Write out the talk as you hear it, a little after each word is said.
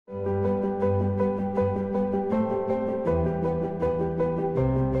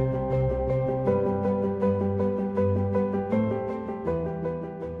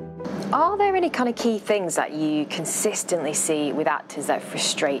any kind of key things that you consistently see with actors that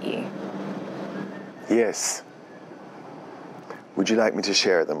frustrate you? Yes. Would you like me to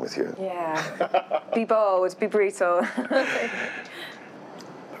share them with you? Yeah. Be bold, be brutal.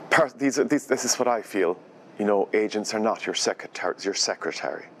 This is what I feel. You know, agents are not your secretary.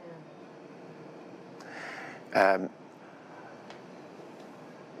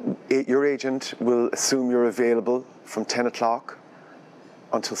 Your agent will assume you're available from 10 o'clock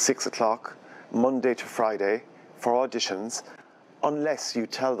until 6 o'clock, Monday to Friday, for auditions, unless you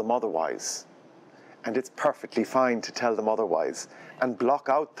tell them otherwise. And it's perfectly fine to tell them otherwise. And block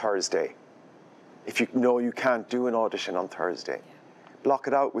out Thursday. If you know you can't do an audition on Thursday, block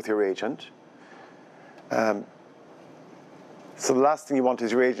it out with your agent. So the last thing you want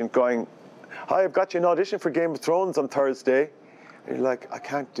is your agent going, "Hi, I've got you an audition for Game of Thrones on Thursday." And you're like, "I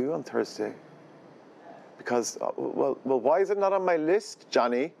can't do on Thursday." Because, well, why is it not on my list,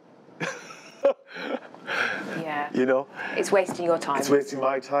 Johnny? Yeah. You know? It's wasting your time. It's wasting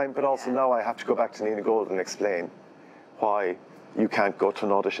my time, but also now I have to go back to Nina Gold and explain why you can't go to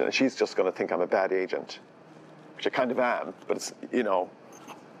an audition. And she's just going to think I'm a bad agent, which I kind of am, but it's, you know,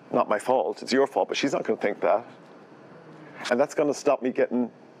 not my fault. It's your fault, but she's not going to think that. And that's going to stop me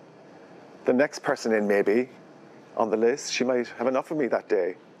getting the next person in, maybe, on the list. She might have enough of me that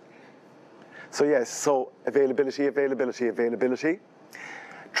day. So yes, so availability.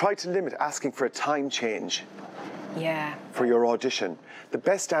 Try to limit asking for a time change for your audition. The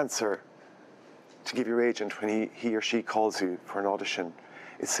best answer to give your agent when he or she calls you for an audition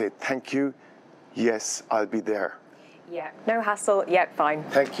is say, "Thank you, yes, I'll be there." Yeah, no hassle, fine.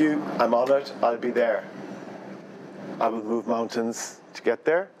 "Thank you, I'm on it, I'll be there. I will move mountains to get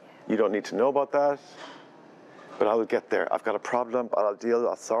there. You don't need to know about that, but I will get there. I've got a problem, I'll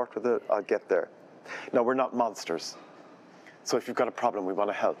sort with it, I'll get there." Now, we're not monsters. So if you've got a problem, we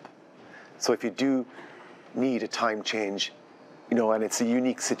want to help. So if you do need a time change, you know, and it's a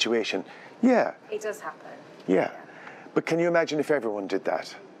unique situation, it does happen. Yeah. But can you imagine if everyone did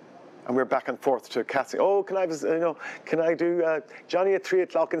that? And we're back and forth to casting. "Oh, can I do Johnny at 3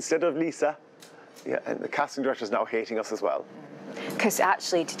 o'clock instead of Lisa?" Yeah, and the casting director's now hating us as well. Because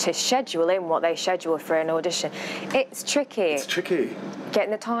actually, to schedule in what they schedule for an audition, it's tricky. It's tricky.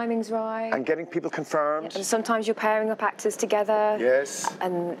 Getting the timings right. And getting people confirmed. And sometimes you're pairing up actors together. Yes.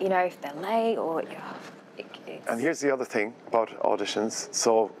 And, you know, if they're late or... And here's the other thing about auditions.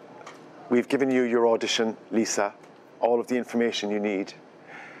 So we've given you your audition, Lisa, all of the information you need.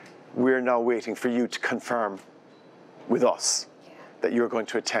 We're now waiting for you to confirm with us that you're going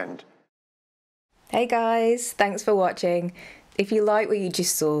to attend. Hey guys, thanks for watching. If you like what you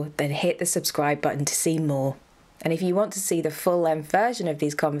just saw, then hit the subscribe button to see more. And if you want to see the full-length version of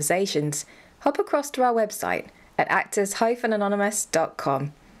these conversations, hop across to our website at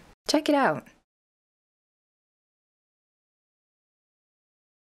actors-anonymous.com. Check it out.